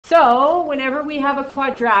So whenever we have a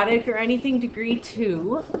quadratic or anything degree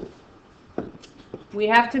 2, we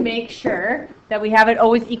have to make sure that we have it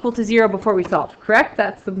always equal to 0 before we solve, correct?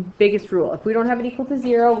 That's the biggest rule. If we don't have it equal to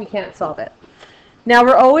 0, we can't solve it. Now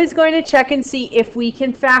we're always going to check and see if we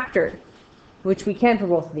can factor, which we can for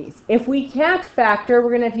both of these. If we can't factor, we're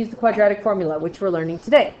going to have to use the quadratic formula, which we're learning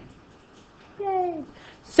today. Yay!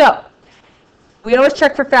 So, we always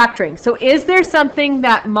check for factoring. So is there something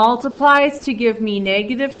that multiplies to give me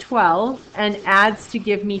negative 12 and adds to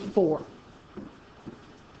give me 4?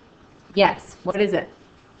 Yes. What is it?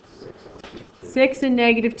 6 and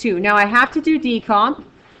negative 2. Now I have to do decomp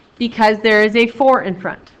because there is a 4 in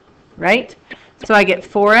front, right? So I get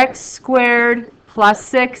 4x squared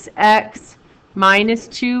plus 6x minus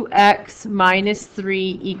 2x minus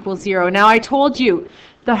 3 equals 0. Now I told you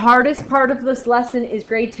the hardest part of this lesson is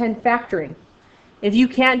grade 10 factoring. If you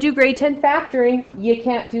can't do grade 10 factoring, you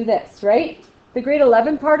can't do this, right? The grade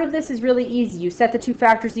 11 part of this is really easy. You set the two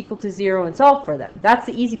factors equal to 0 and solve for them. That's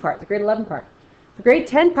the easy part, the grade 11 part. The grade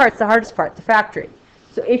 10 part's the hardest part, the factoring.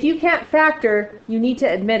 So if you can't factor, you need to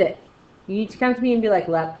admit it. You need to come to me and be like,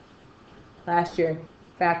 Lepp, last year,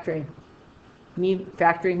 factoring. Me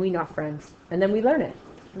factoring, we not friends. And then we learn it,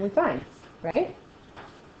 and we find, right?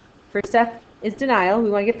 First step is denial.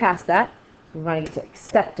 We want to get past that. We want to get to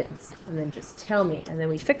acceptance, and then just tell me, and then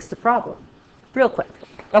we fix the problem real quick.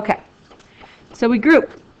 Okay, so we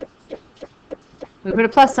group. We put a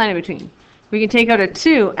plus sign in between. We can take out a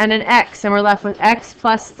 2 and an x, and we're left with x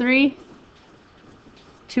plus 3.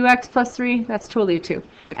 2x plus 3, that's totally a 2.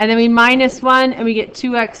 And then we minus 1, and we get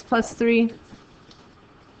 2x plus 3.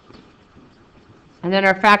 And then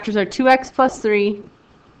our factors are 2x plus 3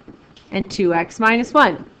 and 2x minus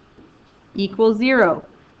 1 equals 0.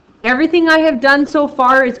 Everything I have done so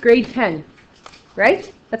far is grade 10,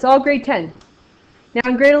 right? That's all grade 10. Now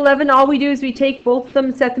in grade 11, all we do is we take both of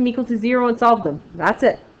them, set them equal to 0, and solve them. That's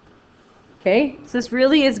it. Okay? So this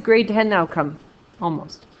really is grade 10 outcome,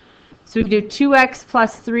 almost. So we do 2x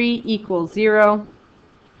plus 3 equals 0.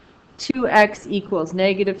 2x equals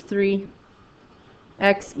negative 3.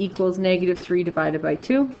 X equals negative 3 divided by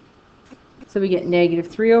 2. So we get negative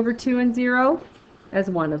 3 over 2 and 0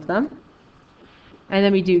 as one of them. And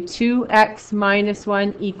then we do 2x minus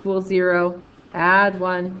 1 equals 0. Add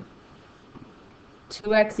 1.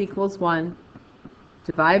 2x equals 1.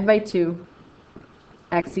 Divide by 2.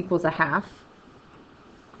 X equals a half.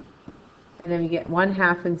 And then we get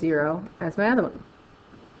 1/2 and 0 as my other one.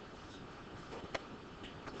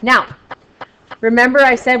 Now, remember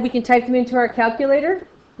I said we can type them into our calculator,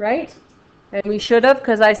 right? And we should have,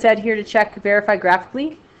 because I said here to check, verify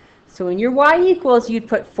graphically. So in your y equals, you'd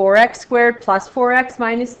put 4x squared plus 4x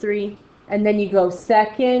minus 3, and then you go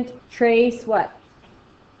second trace what?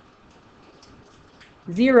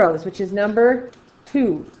 Zeros, which is number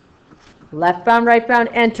 2. Left bound, right bound,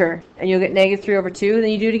 enter, and you'll get negative 3 over 2. Then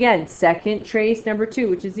you do it again. Second trace number 2,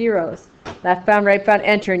 which is zeros. Left bound, right bound,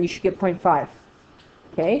 enter, and you should get 0.5.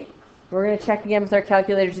 Okay? We're going to check again with our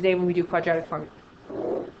calculator today when we do quadratic formula.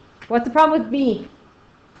 What's the problem with b?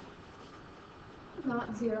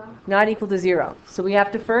 Not 0. Not equal to 0. So we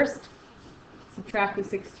have to first subtract the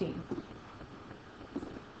 16.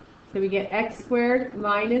 So we get x squared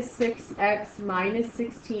minus 6x minus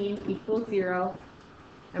 16 equals 0.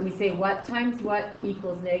 And we say what times what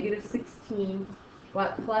equals negative 16.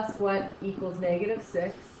 What plus what equals negative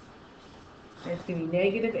 6. And it's going to be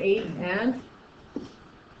negative 8 and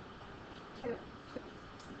 2.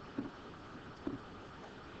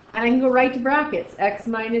 And I can go right to brackets. X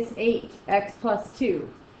minus 8, x plus 2.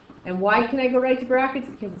 And why can I go right to brackets?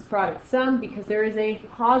 Because it's product sum, because there is a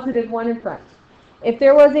positive 1 in front. If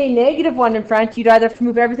there was a negative 1 in front, you'd either have to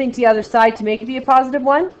move everything to the other side to make it be a positive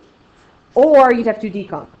 1, or you'd have to do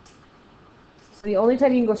decomp. So the only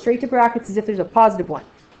time you can go straight to brackets is if there's a positive 1.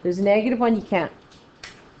 If there's a negative 1, you can't.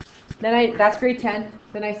 Then that's grade 10.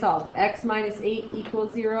 Then I solve. X minus 8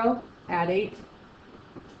 equals 0. Add 8.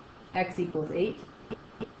 X equals 8.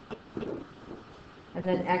 And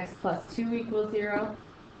then x plus 2 equals 0.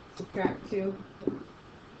 Subtract 2.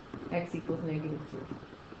 X equals negative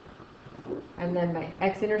 2. And then my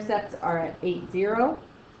x-intercepts are at 8, 0.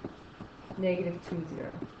 Negative 2, 0.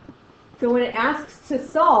 So when it asks to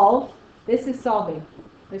solve, this is solving.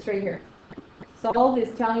 This right here. Solve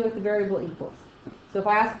is telling you what the variable equals. So if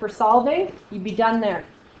I ask for solving, you'd be done there.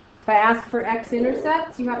 If I ask for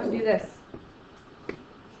x-intercepts, you have to do this.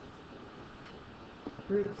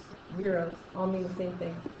 Roots, zeros, all mean the same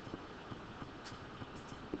thing.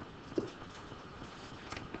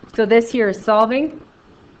 So this here is solving.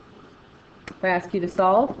 If I ask you to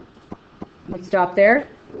solve, you'd stop there.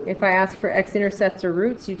 If I ask for x-intercepts or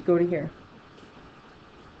roots, you'd go to here.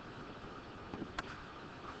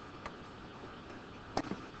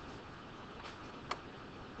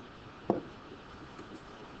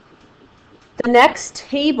 The next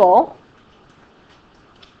table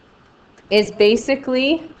is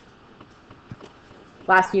basically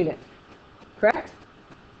last unit, correct?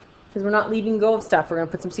 Because we're not leaving go of stuff. We're going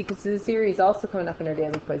to put some sequences of series also coming up in our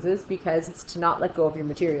daily quizzes because it's to not let go of your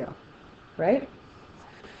material, right?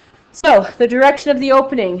 So the direction of the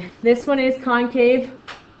opening. This one is concave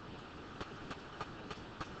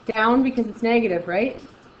down because it's negative, right?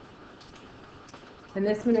 And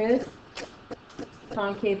this one is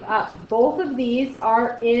concave up. Both of these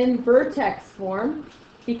are in vertex form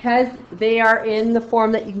because they are in the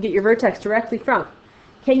form that you can get your vertex directly from.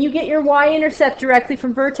 Can you get your y-intercept directly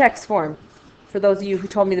from vertex form? For those of you who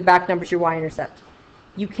told me the back number is your y-intercept.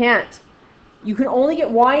 You can't. You can only get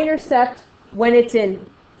y-intercept when it's in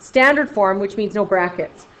standard form, which means no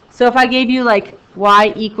brackets. So if I gave you like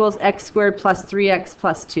y equals x squared plus 3x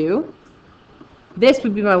plus 2, this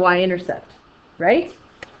would be my y-intercept, right?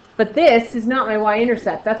 But this is not my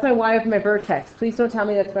y-intercept. That's my y of my vertex. Please don't tell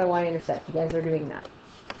me that's my y-intercept. You guys are doing that.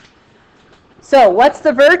 So what's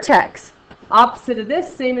the vertex? Opposite of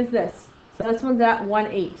this, same as this. So this one's at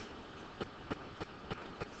 1,8.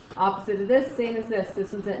 Opposite of this, same as this.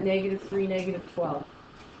 This one's at -3, -12.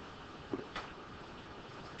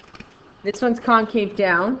 This one's concave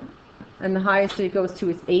down, and the highest it goes to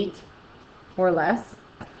is 8 or less.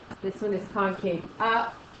 This one is concave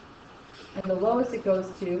up, and the lowest it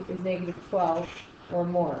goes to is -12 or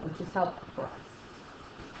more, which is helpful for us,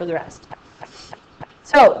 for the rest.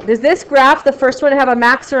 So, does this graph, the first one, have a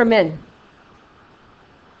max or a min?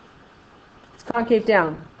 It's concave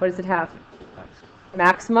down. What does it have?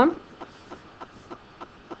 Maximum.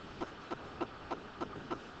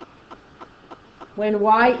 When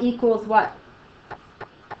y equals what?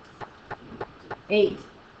 8.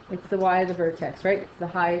 It's the y of the vertex, right? It's the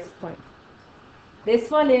highest point.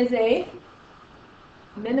 This one is a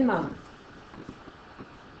minimum.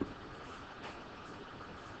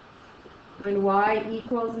 When y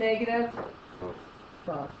equals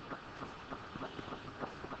 -12.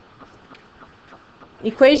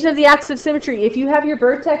 Equation of the axis of symmetry. If you have your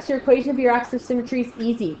vertex, your equation of your axis of symmetry is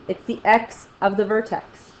easy. It's the x of the vertex.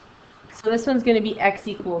 So this one's going to be x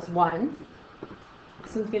equals 1.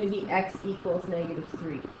 This one's going to be x equals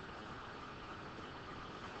 -3.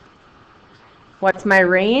 What's my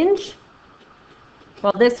range?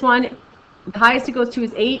 Well, this one, the highest it goes to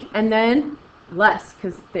is 8, and then less,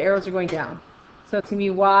 because the arrows are going down. So it's going to be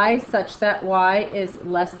y such that y is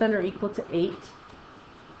less than or equal to 8,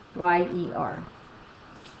 y-e-r.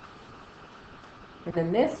 And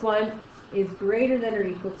then this one is greater than or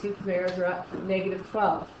equal to, because the arrows are up,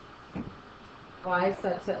 -12. Y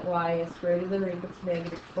such that y is greater than or equal to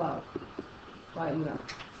 -12, y-e-r.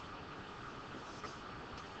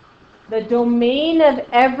 The domain of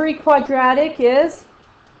every quadratic is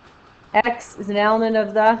x is an element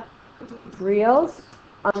of the reals,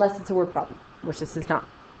 unless it's a word problem, which this is not.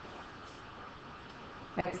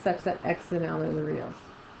 X such that x is an element of the reals.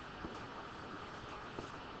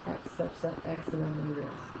 X such that x is an element of the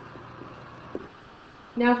reals.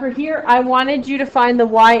 Now for here, I wanted you to find the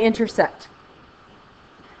y-intercept.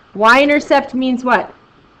 Y-intercept means what?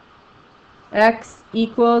 X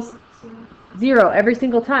equals 0 every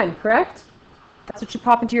single time, correct? That's what should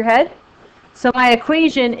pop into your head. So my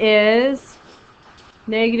equation is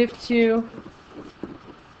 -2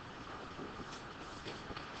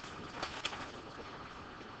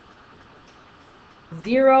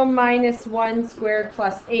 0 minus 1 squared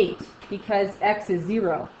plus 8, because x is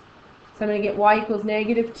 0. So I'm going to get y equals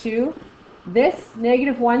 -2. This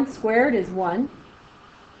 -1 squared is 1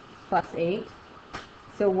 plus 8.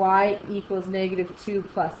 So y equals -2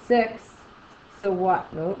 plus 6. So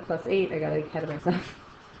what? No, plus 8. I got ahead of myself.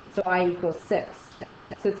 So y equals 6.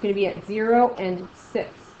 So it's going to be at 0 and 6.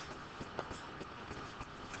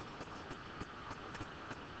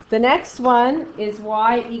 The next one is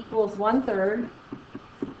y equals 1/3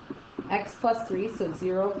 x plus 3, so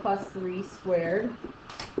 0 plus 3 squared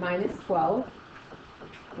minus 12.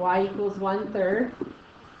 Y equals 1/3.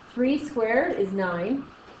 3 squared is 9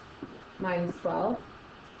 minus 12.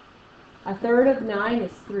 1/3 of 9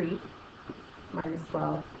 is 3 minus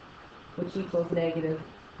 12, which equals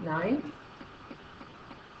 -9.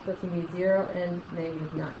 So it's going to be 0 and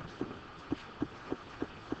 -9.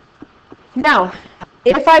 Now,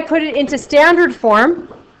 if I put it into standard form,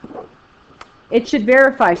 it should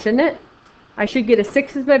verify, shouldn't it? I should get a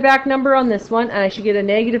 6 as my back number on this one, and I should get a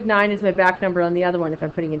 -9 as my back number on the other one if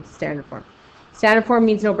I'm putting it into standard form. Standard form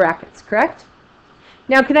means no brackets, correct?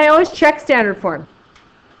 Now, can I always check standard form?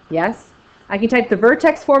 Yes. I can type the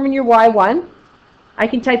vertex form in your y1. I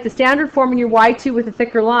can type the standard form in your y2 with a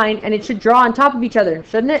thicker line, and it should draw on top of each other,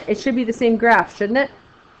 shouldn't it? It should be the same graph, shouldn't it?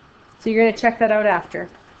 So you're going to check that out after.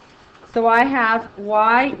 So I have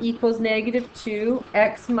y equals -2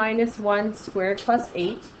 x minus 1 squared plus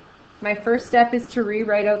 8. My first step is to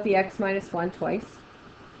rewrite out the x minus 1 twice.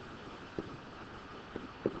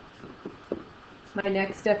 My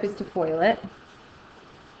next step is to FOIL it.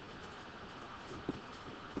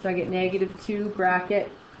 So I get -2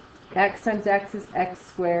 bracket x times x is x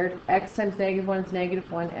squared, x times -1 is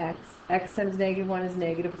 -1x, x times -1 is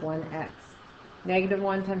 -1x.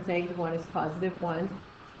 -1 times -1 is +1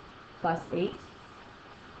 plus 8. So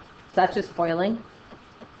that's just FOILing.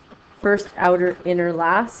 First, outer, inner,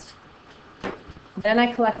 last. Then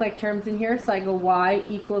I collect like terms in here, so I go y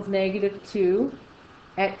equals -2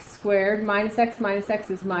 x squared minus x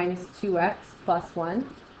is -2x plus 1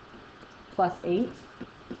 plus 8.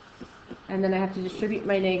 And then I have to distribute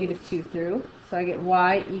my -2 through. So I get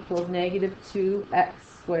y equals -2x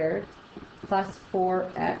squared plus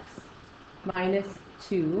 4x minus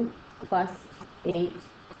 2 plus 8.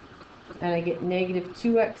 And I get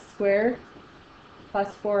 -2x squared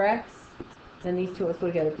plus 4x. Then these two let's go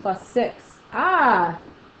together. Plus 6. Ah!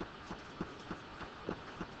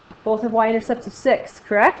 Both have y-intercepts of 6,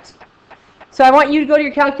 correct? So I want you to go to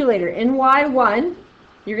your calculator. In y1,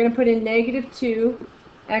 you're going to put in -2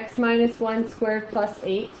 x minus 1 squared plus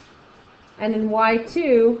 8. And in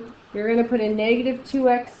y2, you're going to put in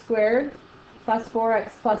 -2x squared plus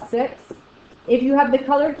 4x plus 6. If you have the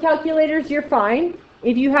colored calculators, you're fine.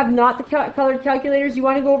 If you have not the colored calculators, you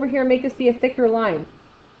want to go over here and make this be a thicker line,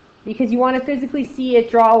 because you want to physically see it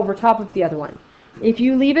draw over top of the other one. If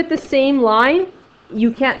you leave it the same line,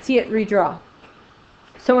 you can't see it redraw.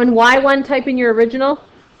 So in y1, type in your original.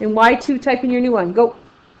 In y2, type in your new one. Go.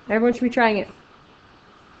 Everyone should be trying it.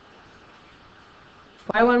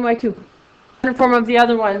 y1, y2. Form of the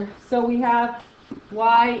other one. So we have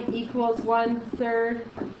y equals 1/3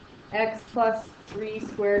 x plus 3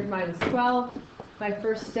 squared minus 12. My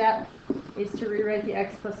first step is to rewrite the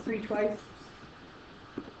x plus 3 twice.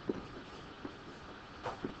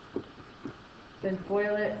 Then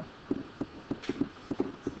FOIL it.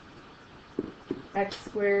 X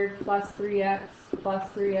squared plus 3x plus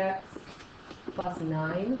 3x plus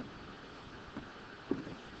 9.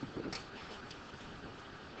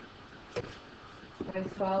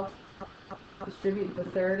 Times 12. Distribute the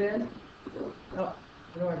third in. Oh,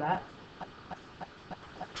 ignore that.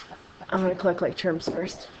 I'm going to collect like terms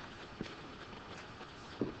first.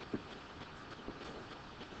 So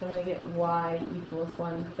I'm going to get y equals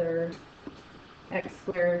 1/3 x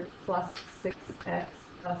squared plus 6x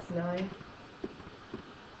plus 9.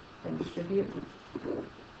 And distribute.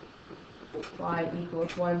 Y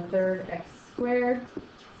equals 1/3 x squared.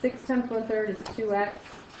 6 times 1/3 is 2x.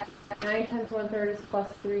 9 times 1/3 is plus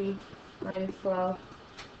 3 minus 12.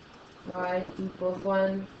 Y equals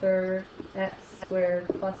 1/3 x squared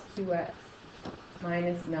plus 2x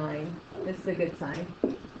minus 9. This is a good sign,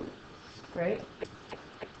 right?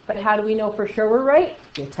 But how do we know for sure we're right?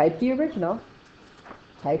 You type the original,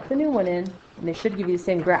 type the new one in, and they should give you the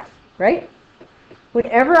same graph, right?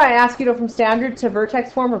 Whenever I ask you to go from standard to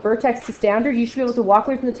vertex form or vertex to standard, you should be able to walk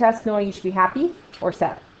away from the test knowing you should be happy or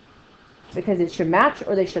sad, because it should match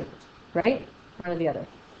or they shouldn't, right? One or the other.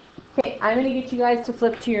 Okay, I'm going to get you guys to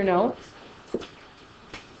flip to your notes.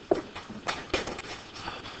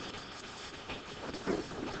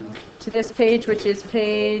 To this page, which is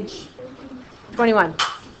page 21.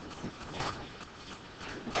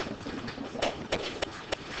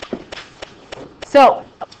 So,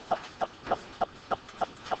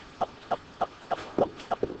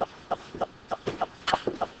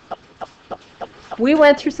 we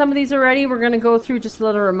went through some of these already. We're going to go through just a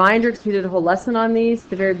little reminder because we did a whole lesson on these at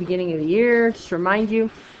the very beginning of the year, just to remind you.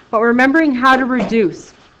 But remembering how to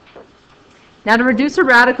reduce. Now to reduce a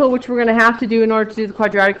radical, which we're going to have to do in order to do the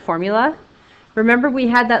quadratic formula, remember we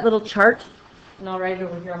had that little chart, and I'll write it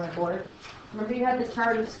over here on my board. Remember you had the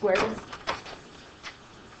chart of squares?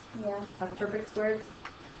 Yeah. Of perfect squares?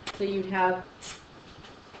 So you'd have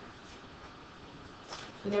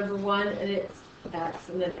the number 1, and it's x,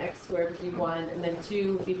 and then x squared would be 1, and then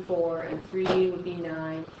 2 would be 4, and 3 would be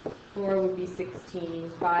 9, 4 would be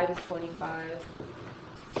 16, 5 is 25,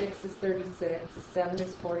 6 is 36, 7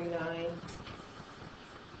 is 49,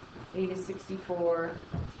 8 is 64,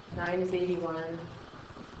 9 is 81,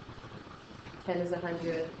 10 is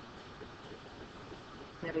 100,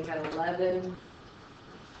 then we got 11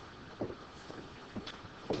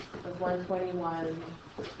 was 121,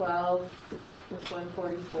 12 was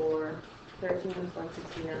 144, 13 was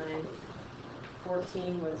 169,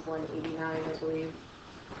 14 was 189, I believe.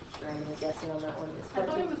 I'm guessing on that one. I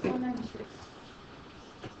thought it was 196.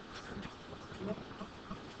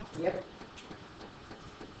 Yep.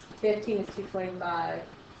 15 is 225. I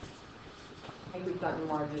think we've gotten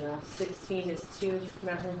large enough. 16 is 2.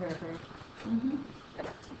 Mm-hmm.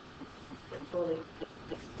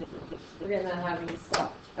 We're getting that heavy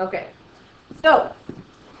stuff. Okay. So,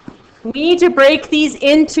 we need to break these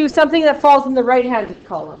into something that falls in the right-handed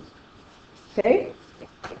column. Okay?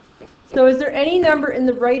 So is there any number in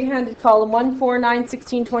the right-handed column, 1, 4, 9,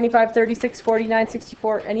 16, 25, 36, 49,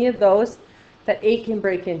 64, any of those that 8 can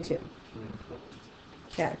break into?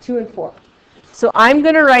 Yeah, 2 and 4. So I'm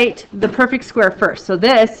going to write the perfect square first. So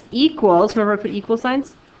this equals, remember I put equal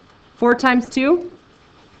signs? 4 times 2.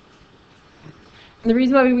 And the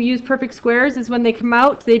reason why we use perfect squares is when they come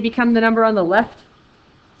out, they become the number on the left.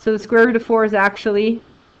 So the square root of 4 is actually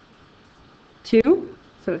 2.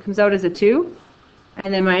 So it comes out as a 2.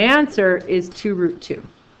 And then my answer is 2 root 2.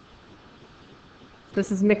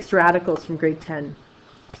 This is mixed radicals from grade 10.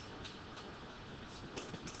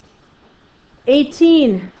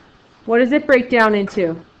 18. What does it break down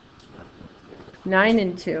into? 9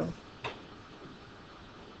 and 2.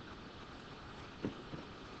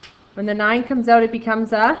 When the 9 comes out, it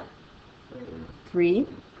becomes a 3.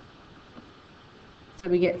 So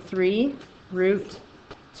we get 3 root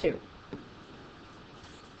 2.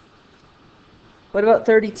 What about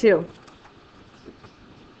 32?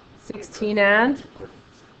 16 and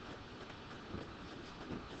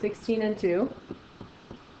 2.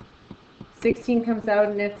 16 comes out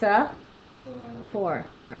and it's a 4.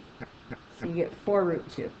 So you get 4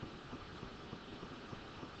 root 2.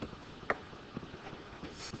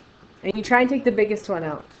 And you try and take the biggest one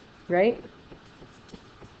out, right?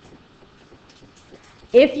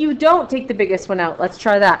 If you don't take the biggest one out, let's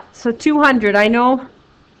try that. So 200, I don't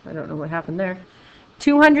know what happened there.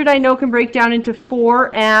 200 I know can break down into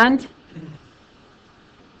 4 and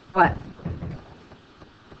what?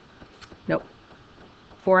 Nope.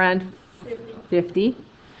 4 and 50.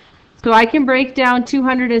 So I can break down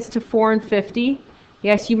 200 into 4 and 50.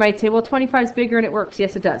 Yes, you might say, well, 25 is bigger and it works.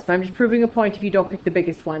 Yes, it does. But I'm just proving a point if you don't pick the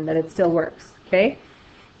biggest one that it still works. Okay?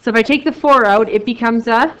 So if I take the 4 out, it becomes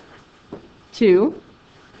a 2.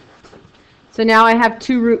 So now I have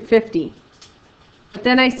 2 root 50. But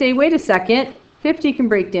then I say, wait a second, 50 can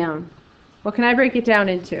break down. What can I break it down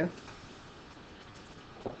into?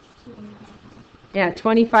 Yeah,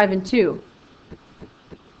 25 and 2.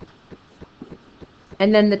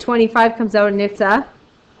 And then the 25 comes out and it's a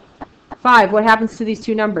 5. What happens to these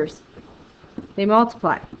two numbers? They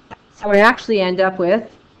multiply. So I actually end up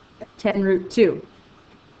with 10 root 2.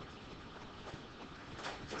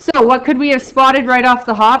 So what could we have spotted right off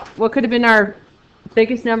the hop? What could have been our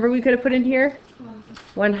biggest number we could have put in here?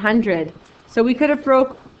 100. So we could have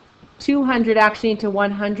broke 200 actually into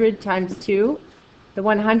 100 times 2. The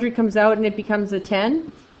 100 comes out and it becomes a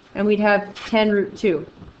 10. And we'd have 10 root 2.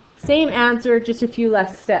 Same answer, just a few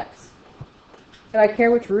less steps. Do I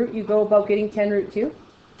care which root you go about getting 10 root 2?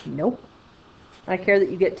 Nope. I care that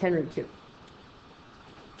you get 10 root 2.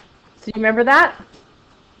 So you remember that?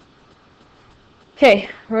 Okay,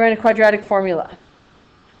 we're in a quadratic formula.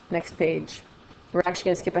 Next page. We're actually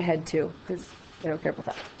going to skip ahead too, because I don't care about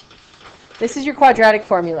that. This is your quadratic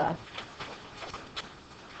formula.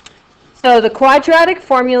 So the quadratic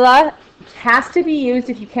formula has to be used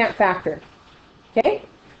if you can't factor. Okay?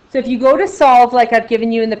 So if you go to solve like I've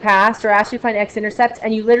given you in the past, or ask you to find x-intercepts,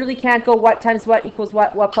 and you literally can't go what times what equals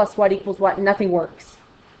what plus what equals what, nothing works.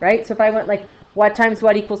 Right? So if I went like what times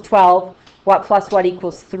what equals 12, what plus what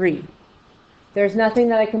equals 3. There's nothing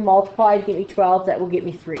that I can multiply to get me 12 that will get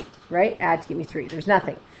me 3, right? Add to get me 3. There's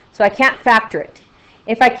nothing. So I can't factor it.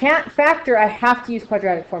 If I can't factor, I have to use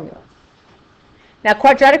quadratic formula. Now,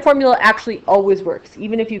 quadratic formula actually always works,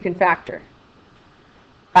 even if you can factor.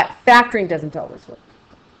 But factoring doesn't always work.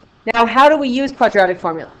 Now, how do we use quadratic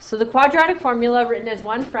formula? So the quadratic formula written as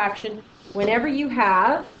one fraction, whenever you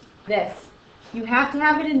have this, you have to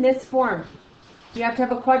have it in this form. You have to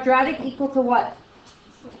have a quadratic equal to what?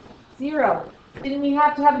 0. Didn't we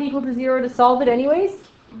have to have it equal to 0 to solve it anyways?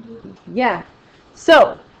 Yeah.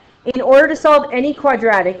 So, in order to solve any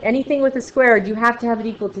quadratic, anything with a squared, you have to have it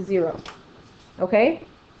equal to 0. Okay?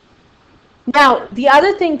 Now, the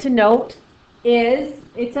other thing to note is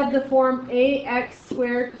it's of the form ax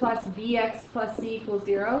squared plus bx plus c equals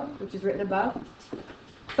 0, which is written above.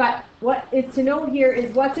 But what is to note here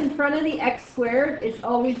is what's in front of the x squared is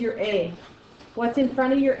always your a. What's in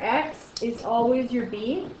front of your x is always your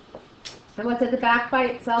b. And what's at the back by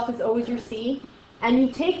itself is always your c. And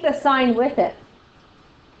you take the sign with it.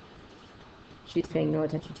 She's paying no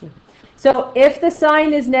attention to. So if the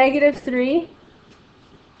sign is -3,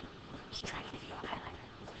 she's trying to give you a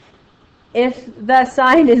highlighter. If the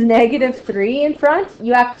sign is -3 in front,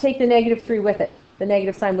 you have to take the -3 with it. the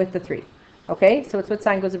negative sign with the 3. Okay, so it's what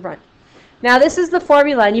sign goes in front. Now this is the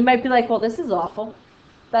formula, and you might be like, well, this is awful.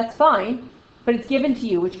 That's fine, but it's given to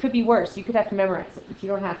you, which could be worse. You could have to memorize it, but you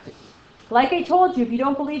don't have to. Like I told you, if you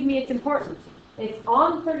don't believe me, it's important. It's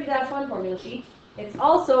on the 30-1 formula sheet. It's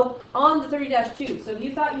also on the 30-2. So if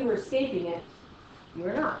you thought you were escaping it, you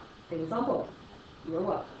are not. It is on both. You are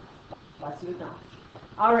welcome. Bless you with knowledge.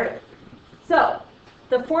 All right. So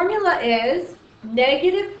the formula is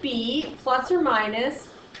negative b plus or minus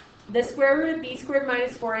the square root of b squared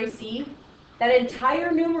minus 4ac, that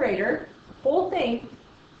entire numerator, whole thing,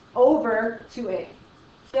 over 2a.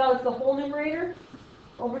 So it's the whole numerator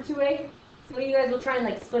over 2a. So you guys will try and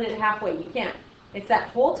like split it halfway. You can't. It's that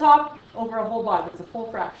whole top over a whole bottom. It's a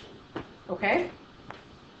full fraction. Okay?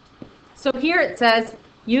 So here it says,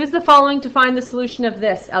 use the following to find the solution of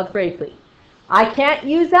this algebraically. I can't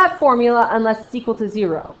use that formula unless it's equal to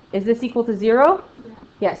 0. Is this equal to 0? Yeah.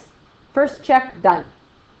 Yes. First check, done.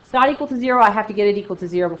 It's not equal to 0. I have to get it equal to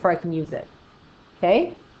 0 before I can use it.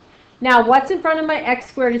 Okay? Now, what's in front of my x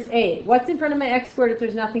squared is a. What's in front of my x squared if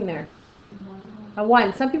there's nothing there? A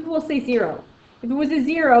 1. Some people will say 0. If it was a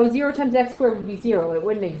 0, 0 times x squared would be 0. It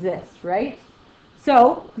wouldn't exist, right?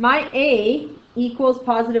 So, my a equals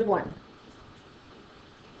positive 1.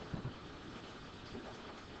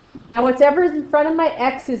 Now, whatever is in front of my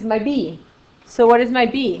x is my b. So, what is my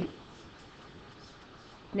b?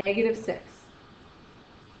 Negative 6.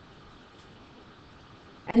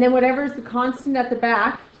 And then whatever is the constant at the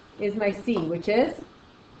back is my c, which is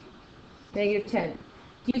negative 10.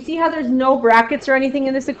 Do you see how there's no brackets or anything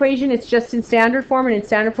in this equation? It's just in standard form, and in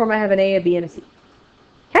standard form I have an a, a b, and a c.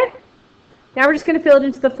 Okay? Now we're just going to fill it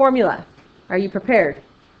into the formula. Are you prepared?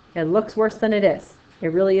 It looks worse than it is. It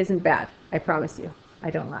really isn't bad. I promise you.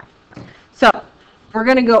 I don't lie. So we're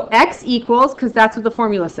going to go x equals, because that's what the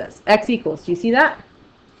formula says. X equals. Do you see that?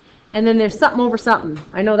 And then there's something over something.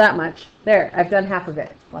 I know that much. There. I've done half of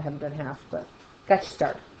it. Well, I haven't done half, but got you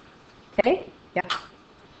started. Okay? Yeah.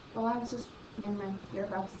 Well, I was just you're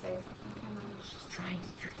about to say something. Just trying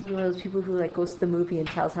to. You're one of those people who like goes to the movie and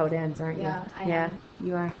tells how it ends, aren't you? Yeah, I Yeah, am.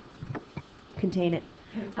 You are. Contain it.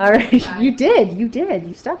 All right. You did. You did.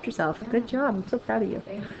 You stopped yourself. Yeah. Good job. I'm so proud of you.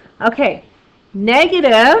 Thank you. Okay.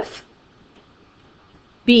 Negative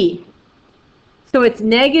b. So it's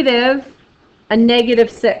negative a negative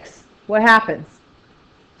 6. What happens?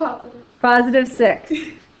 Positive 6.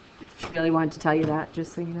 I really wanted to tell you that,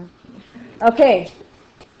 just so you know. Okay.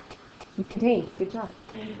 You contained. Good job.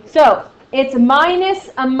 So it's minus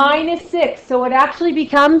a minus 6. So it actually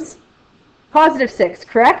becomes positive 6,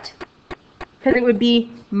 correct? Because it would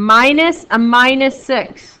be minus a minus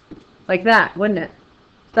 6. Like that, wouldn't it?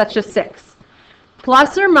 That's just 6.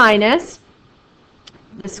 Plus or minus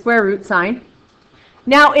the square root sign.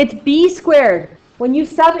 Now it's b squared. When you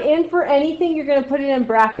sub in for anything, you're going to put it in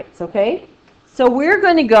brackets, okay? So we're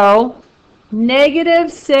going to go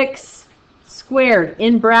negative 6 squared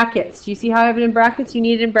in brackets. Do you see how I have it in brackets? You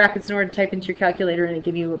need it in brackets in order to type into your calculator and it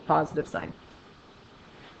give you a positive sign.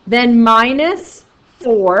 Then minus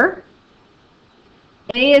 4.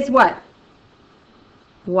 A is what?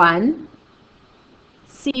 1.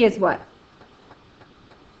 C is what?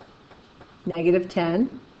 Negative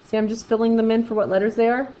 10. See, I'm just filling them in for what letters they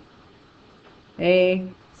are.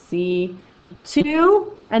 A, C,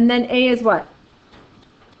 2, and then A is what?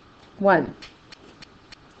 1.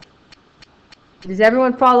 Does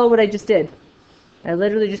everyone follow what I just did? I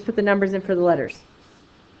literally just put the numbers in for the letters.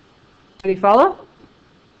 Do you follow?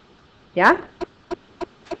 Yeah?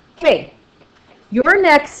 Okay. Your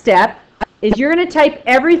next step is you're going to type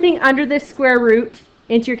everything under this square root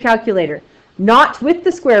into your calculator. Not with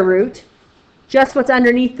the square root, just what's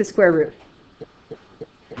underneath the square root.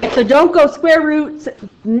 So don't go square root.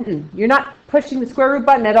 You're not pushing the square root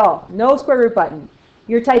button at all. No square root button.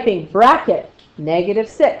 You're typing bracket, negative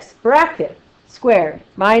 6, bracket, squared,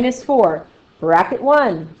 minus 4, bracket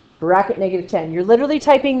 1, bracket, negative 10. You're literally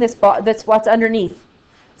typing this, that's what's underneath.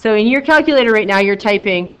 So in your calculator right now, you're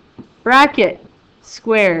typing bracket,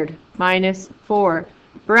 squared, minus 4,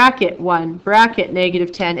 bracket 1, bracket,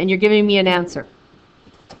 negative 10, and you're giving me an answer.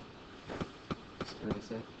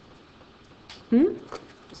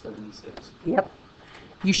 76. Yep.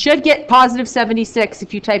 You should get positive 76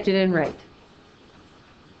 if you typed it in right.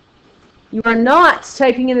 You are not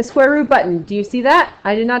typing in the square root button. Do you see that?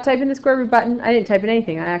 I did not type in the square root button. I didn't type in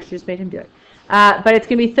anything. I actually just made him do it. But it's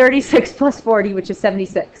going to be 36 plus 40, which is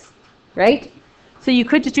 76. Right? So you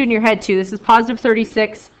could just do it in your head, too. This is positive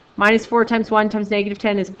 36. Minus 4 times 1 times negative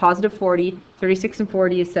 10 is positive 40. 36 and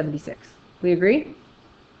 40 is 76. We agree?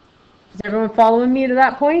 Is everyone following me to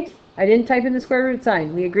that point? I didn't type in the square root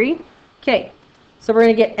sign. We agree? Okay. So we're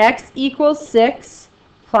going to get x equals 6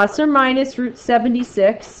 plus or minus root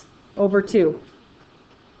 76 over 2.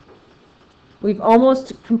 We've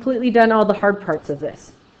almost completely done all the hard parts of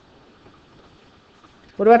this.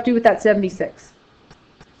 What do I have to do with that 76?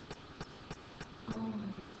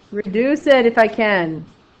 Reduce it if I can.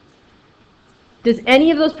 Does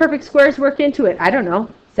any of those perfect squares work into it? I don't know.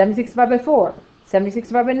 76 divided by 4, 76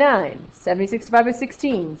 divided by 9, 76 divided by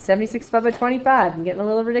 16, 76 divided by 25. I'm getting a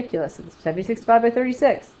little ridiculous. It's 76 divided by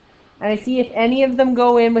 36. And I see if any of them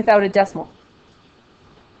go in without a decimal.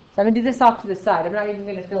 So I'm going to do this off to the side. I'm not even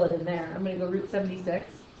going to fill it in there. I'm going to go root 76.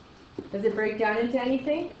 Does it break down into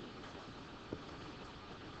anything?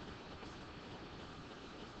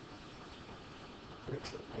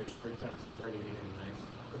 It breaks out to 38 and 9,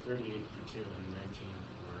 or 38 and 2 and 19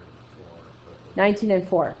 or 4. 19 and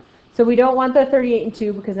 4. So we don't want the 38 and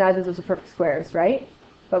 2 because neither of those are perfect squares, right?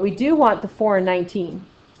 But we do want the 4 and 19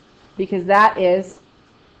 because that is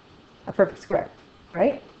a perfect square,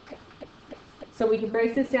 right? So we can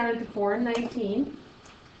break this down into 4 and 19.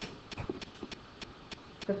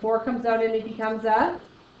 The 4 comes out and it becomes a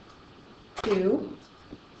 2.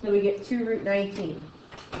 So we get 2 root 19.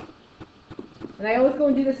 And I always go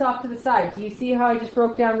and do this off to the side. Do you see how I just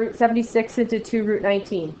broke down root 76 into 2 root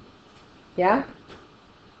 19? Yeah?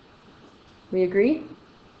 We agree?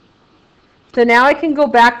 So now I can go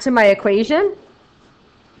back to my equation.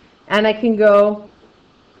 And I can go,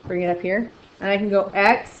 bring it up here. And I can go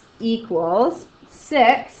x equals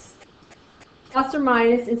 6 plus or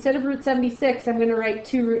minus, instead of root 76, I'm going to write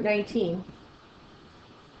 2 root 19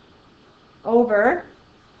 over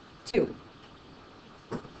 2.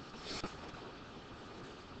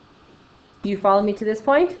 Do you follow me to this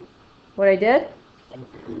point? What I did?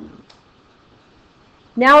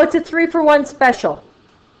 Now it's a 3-for-1 special.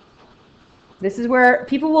 This is where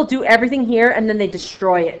people will do everything here and then they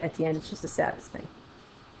destroy it at the end. It's just the saddest thing.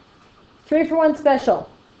 3-for-1 special.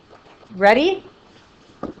 Ready?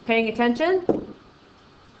 Paying attention?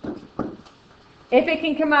 If it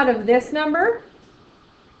can come out of this number,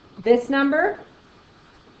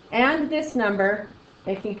 and this number,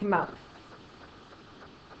 it can come out.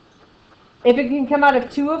 If it can come out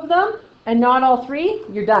of 2 of them and not all 3,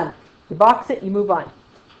 you're done. You box it, you move on.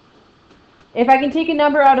 If I can take a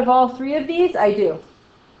number out of all 3 of these, I do.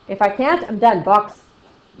 If I can't, I'm done. Box.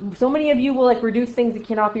 So many of you will reduce things that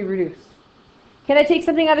cannot be reduced. Can I take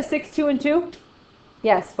something out of 6, 2, and 2?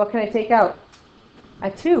 Yes. What can I take out? A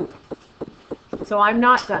 2. So I'm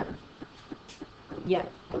not done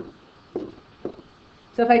yet.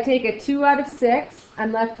 So if I take a 2 out of 6,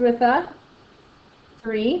 I'm left with a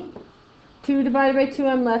 3. 2 divided by 2,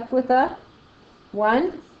 I'm left with a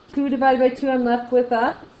 1. 2 divided by 2, I'm left with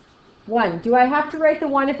a 1. Do I have to write the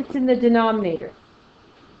 1 if it's in the denominator?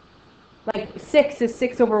 Like 6 is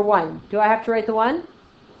 6 over 1. Do I have to write the 1?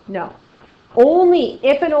 No. Only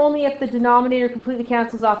if and only if the denominator completely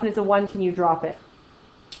cancels off and it's a 1 can you drop it.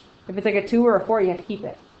 If it's like a 2 or a 4, you have to keep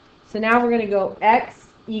it. So now we're going to go x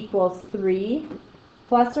equals 3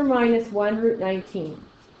 plus or minus 1 root 19.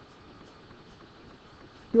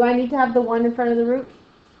 Do I need to have the 1 in front of the root?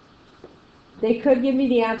 They could give me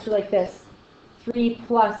the answer like this. 3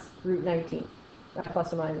 plus root 19. Not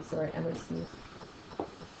plus or minus, sorry, I'm going to sneeze.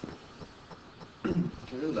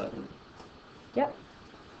 Yep.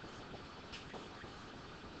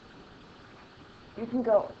 You can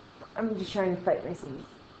go. I'm just trying to fight my sneeze.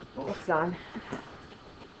 It's gone.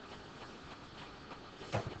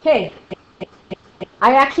 Okay.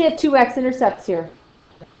 I actually have 2 x-intercepts here.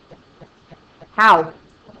 How?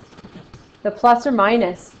 The plus or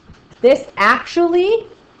minus. This actually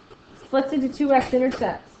splits into 2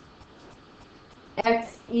 x-intercepts.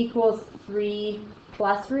 X equals 3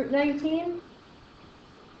 plus root 19,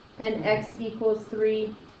 and x equals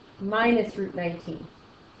 3 minus root 19.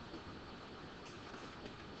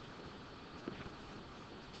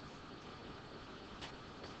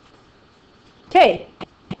 Okay,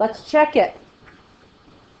 let's check it.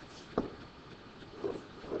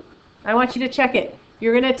 I want you to check it.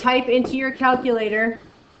 You're going to type into your calculator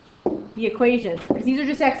the equations, because these are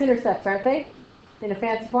just x-intercepts, aren't they? In a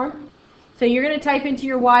fancy form. So you're going to type into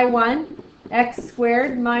your y1, x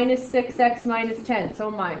squared minus 6x minus 10. So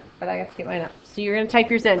am I, but I have to get mine up. So you're going to type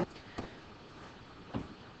yours in.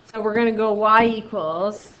 So we're going to go y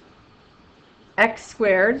equals x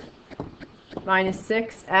squared minus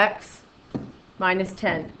 6x minus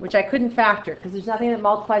 10, which I couldn't factor, because there's nothing that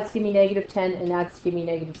multiplies to give me negative 10 and adds to give me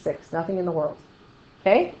negative 6. Nothing in the world.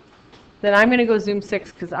 Okay? Then I'm going to go zoom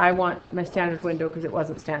 6 because I want my standard window because it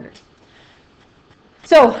wasn't standard.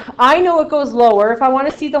 So I know it goes lower. If I want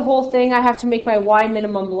to see the whole thing, I have to make my y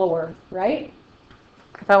minimum lower, right?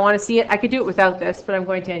 If I want to see it, I could do it without this, but I'm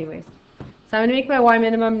going to anyways. So I'm going to make my y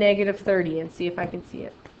minimum negative 30 and see if I can see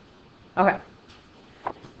it. Okay.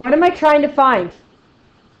 What am I trying to find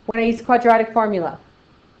when I use the quadratic formula?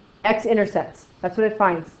 X-intercepts. That's what it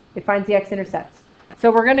finds. It finds the x-intercepts.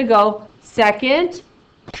 So we're going to go second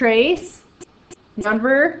trace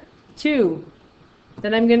number 2.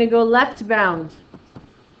 Then I'm going to go left bound.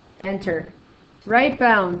 Enter. Right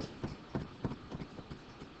bound.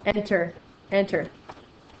 Enter. Enter.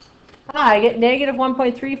 I get negative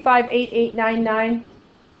 1.358899.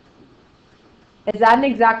 Is that an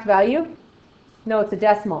exact value? No, it's a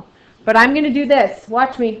decimal. But I'm going to do this.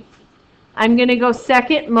 Watch me. I'm going to go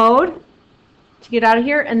second mode to get out of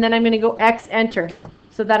here, and then I'm going to go X enter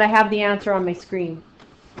so that I have the answer on my screen.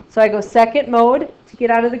 So I go second mode to get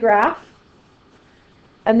out of the graph,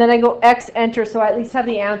 and then I go X enter so I at least have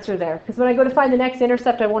the answer there. Because when I go to find the next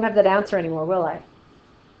intercept, I won't have that answer anymore, will I?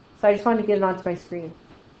 So I just wanted to get it onto my screen.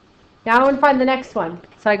 Now I want to find the next one.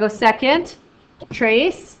 So I go second,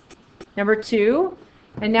 trace, number 2,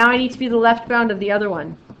 and now I need to be the left bound of the other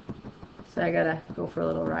one. So I gotta go for a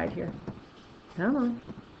little ride here. Come on.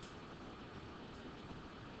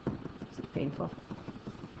 It's painful.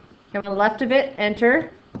 On the left of it,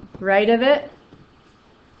 enter. Right of it,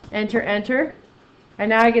 enter, enter. And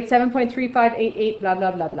now I get 7.3588, blah,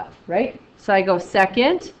 blah, blah, blah, right? So I go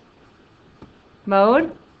second,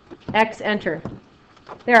 mode, X, enter.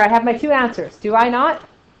 There, I have my 2 answers. Do I not?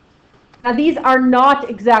 Now these are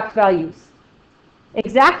not exact values.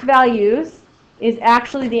 Exact values is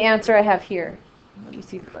actually the answer I have here. Let me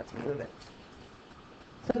see if let's move it.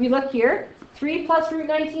 So if you look here, 3 plus root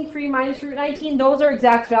 19, 3 minus root 19, those are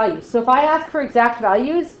exact values. So if I ask for exact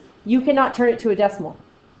values, you cannot turn it to a decimal.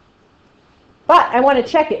 But I want to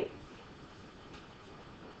check it.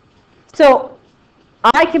 So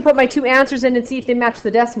I can put my 2 answers in and see if they match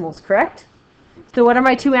the decimals, correct? So what are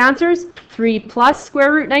my 2 answers? 3 plus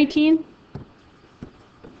square root 19.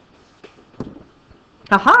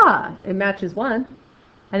 Aha! It matches 1.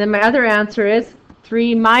 And then my other answer is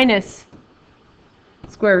 3 minus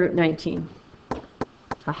square root 19.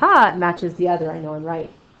 Aha! It matches the other. I know I'm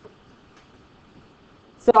right.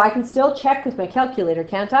 So I can still check with my calculator,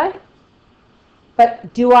 can't I?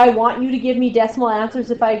 But do I want you to give me decimal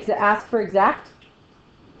answers if I ask for exact?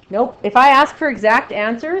 Nope. If I ask for exact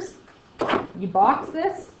answers, you box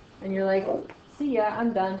this, and you're like, see ya,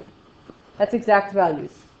 I'm done. That's exact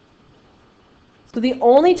values. So the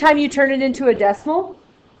only time you turn it into a decimal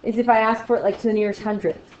is if I ask for it like to the nearest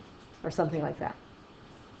hundredth or something like that.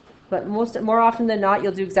 But more often than not,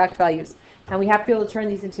 you'll do exact values. And we have to be able to turn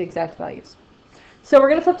these into exact values. So we're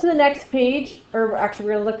going to flip to the next page, or actually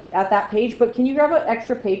we're going to look at that page, but can you grab an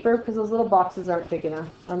extra paper, because those little boxes aren't big enough,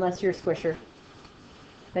 unless you're a squisher.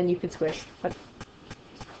 Then you can squish, but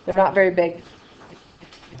they're not very big.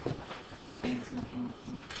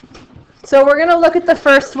 So we're going to look at the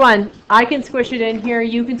first one. I can squish it in here.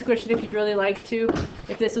 You can squish it if you'd really like to.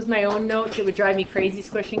 If this was my own notes, it would drive me crazy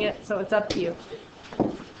squishing it, so it's up to you.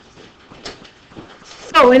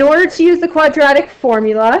 So in order to use the quadratic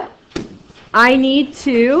formula, I need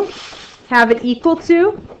to have it equal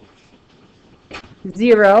to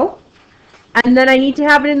 0, and then I need to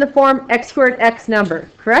have it in the form x squared x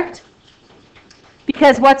number, correct?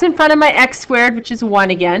 Because what's in front of my x squared, which is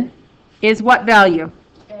 1 again, is what value?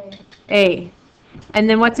 A. And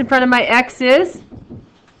then what's in front of my x is?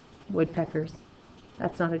 Woodpeckers.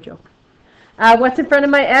 That's not a joke. What's in front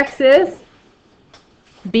of my x is?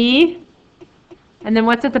 B. And then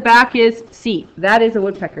what's at the back is C. That is a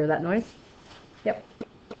woodpecker, that noise. Yep,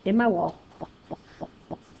 in my wall.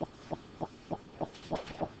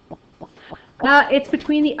 It's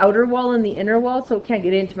between the outer wall and the inner wall, so it can't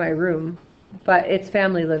get into my room. But its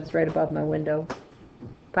family lives right above my window.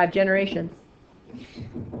 5 generations.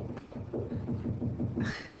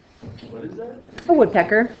 What is that? A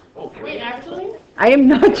woodpecker. Wait, actually? I am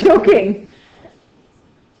not joking.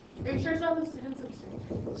 Are you sure it's not the students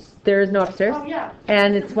upstairs? There is no upstairs. Oh, yeah.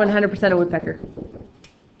 And it's 100% a woodpecker.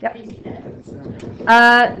 Yep. Is he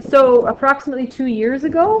dead? So approximately 2 years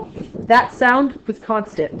ago, that sound was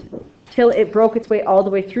constant till it broke its way all the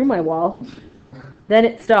way through my wall. Then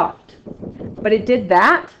it stopped. But it did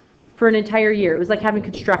that for an entire year. It was like having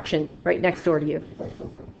construction right next door to you.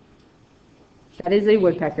 That is a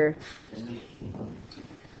woodpecker.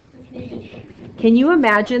 Can you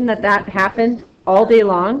imagine that that happened all day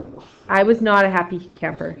long? I was not a happy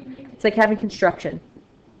camper. It's like having construction.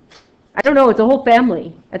 I don't know, it's a whole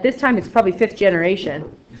family. At this time, it's probably 5th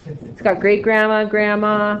generation. It's got great-grandma,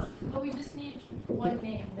 grandma. Well, we just need one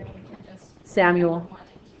name, then we can just... Samuel.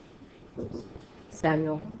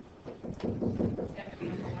 Samuel.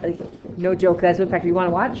 No joke, that's Woodpecker. You want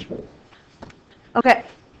to watch? Okay.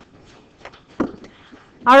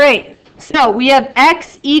 All right. So we have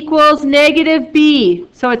x equals negative b.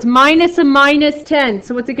 So it's minus a minus 10.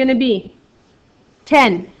 So what's it going to be?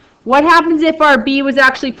 10. What happens if our b was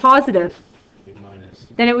actually positive? Minus.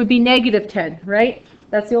 Then it would be negative 10, right?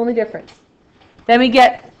 That's the only difference. Then we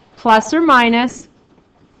get plus or minus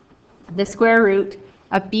the square root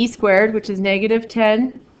of b squared, which is negative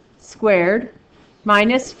 10 squared,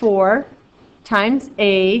 minus 4 times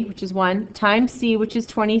a, which is 1, times c, which is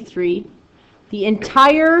 23. The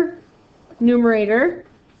entire numerator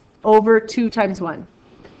over 2 times 1.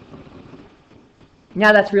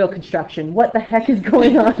 Now that's real construction. What the heck is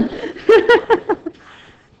going on?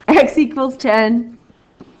 X equals 10,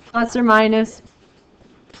 plus or minus.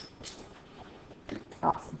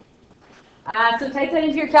 Awesome. So type that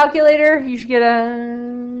into your calculator. You should get a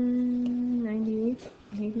 98,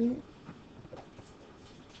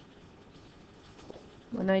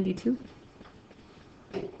 192.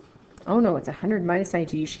 Oh no, it's 100 minus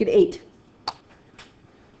 92. You should get 8.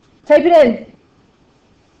 Type it in.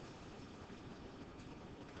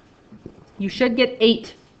 You should get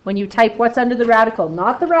 8 when you type what's under the radical.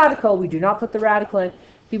 Not the radical. We do not put the radical in.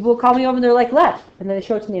 People will call me over and they're like, Lepp. And then they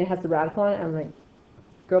show it to me and it has the radical on it. I'm like,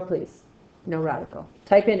 girl, please. No radical.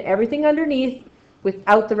 Type in everything underneath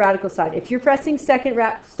without the radical side. If you're pressing second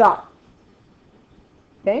stop.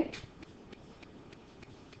 Okay?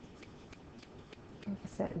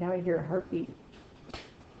 Now I hear a heartbeat.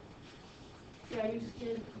 Yeah, you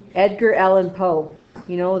scared. Edgar Allan Poe.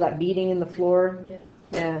 You know, that beating in the floor?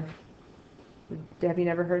 Yeah. Have you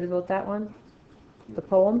never heard about that one? The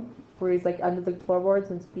poem? Where he's like under the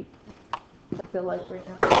floorboards and speak. I feel like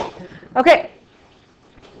right now. Okay.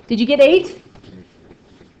 Did you get 8?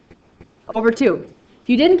 Over 2. If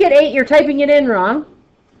you didn't get 8, you're typing it in wrong.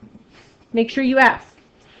 Make sure you ask.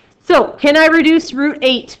 So, can I reduce root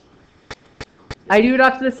 8? I do it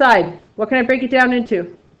off to the side. What can I break it down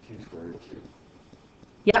into? 2 squared.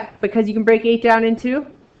 Yep, because you can break 8 down into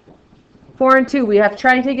 4 and 2. We have to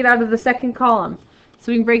try and take it out of the second column.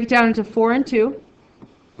 So we can break it down into 4 and 2.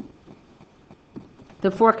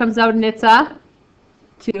 The 4 comes out and it's a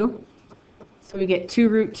 2. So we get 2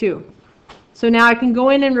 root 2. So now I can go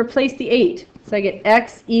in and replace the 8. So I get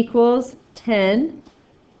x equals 10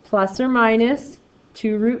 plus or minus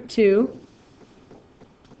 2 root 2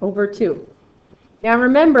 over 2. Now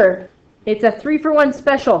remember, it's a 3-for-1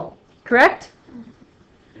 special, correct?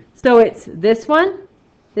 So it's this one,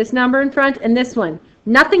 this number in front, and this one.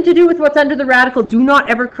 Nothing to do with what's under the radical. Do not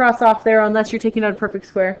ever cross off there unless you're taking out a perfect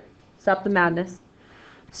square. Stop the madness.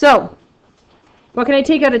 So, what can I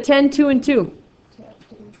take out of 10, 2, and 2?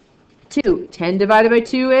 2. 10 divided by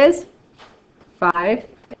 2 is 5.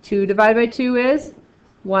 2 divided by 2 is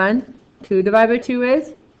 1. 2 divided by 2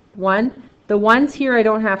 is 1. The 1's here I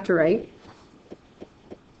don't have to write.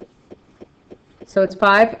 So it's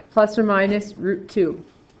 5 plus or minus root 2.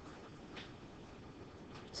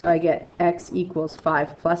 So I get x equals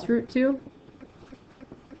 5 plus root 2.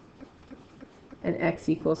 And x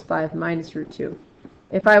equals 5 minus root 2.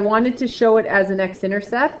 If I wanted to show it as an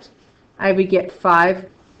x-intercept, I would get 5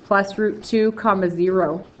 plus root 2, comma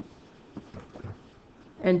 0.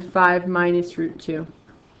 And 5 minus root 2,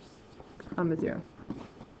 comma 0.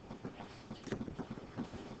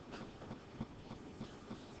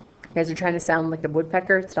 You guys are trying to sound like a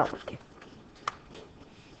woodpecker. It's not working.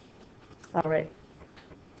 All right.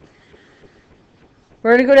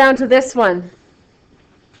 We're going to go down to this one.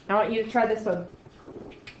 I want you to try this one.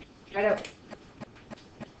 Try it out.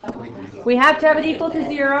 We have to have it equal to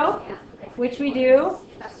 0, which we do.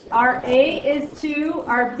 Our A is 2,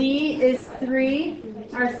 our B is 3,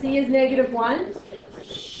 our C is negative 1.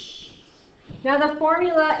 Now the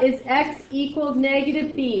formula is x equals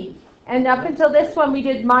negative b. And up until this one, we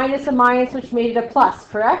did minus a minus, which made it a plus,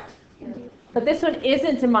 correct? But this one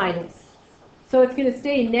isn't a minus. So it's going to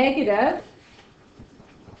stay negative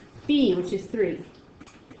b, which is 3,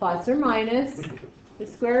 plus or minus the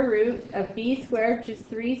square root of b squared, which is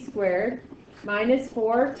 3 squared, minus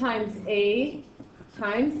 4 times a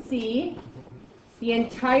times c, the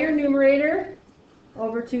entire numerator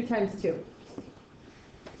over 2 times 2.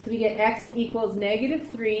 So we get x equals negative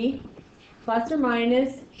 3 plus or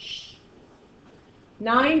minus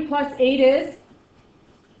 9 plus 8 is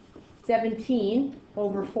 17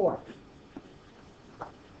 over 4.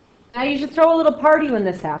 Now you should throw a little party when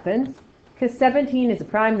this happens, because 17 is a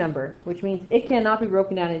prime number, which means it cannot be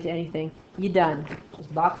broken down into anything. You're done.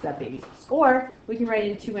 Just box that baby. Or we can write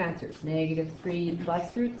in 2 answers. Negative 3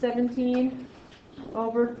 plus root 17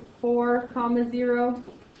 over 4, comma 0.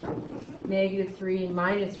 Negative 3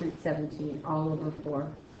 minus root 17 all over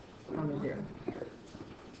 4 comma 0.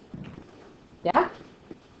 Yeah?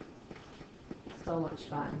 So much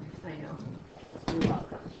fun. I know. You're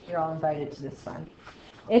welcome. You're all invited to this fun.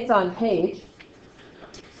 It's on page.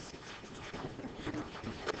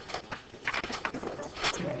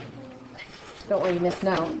 Don't worry, you missed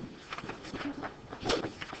out.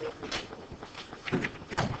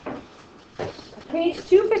 Page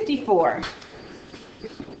 254.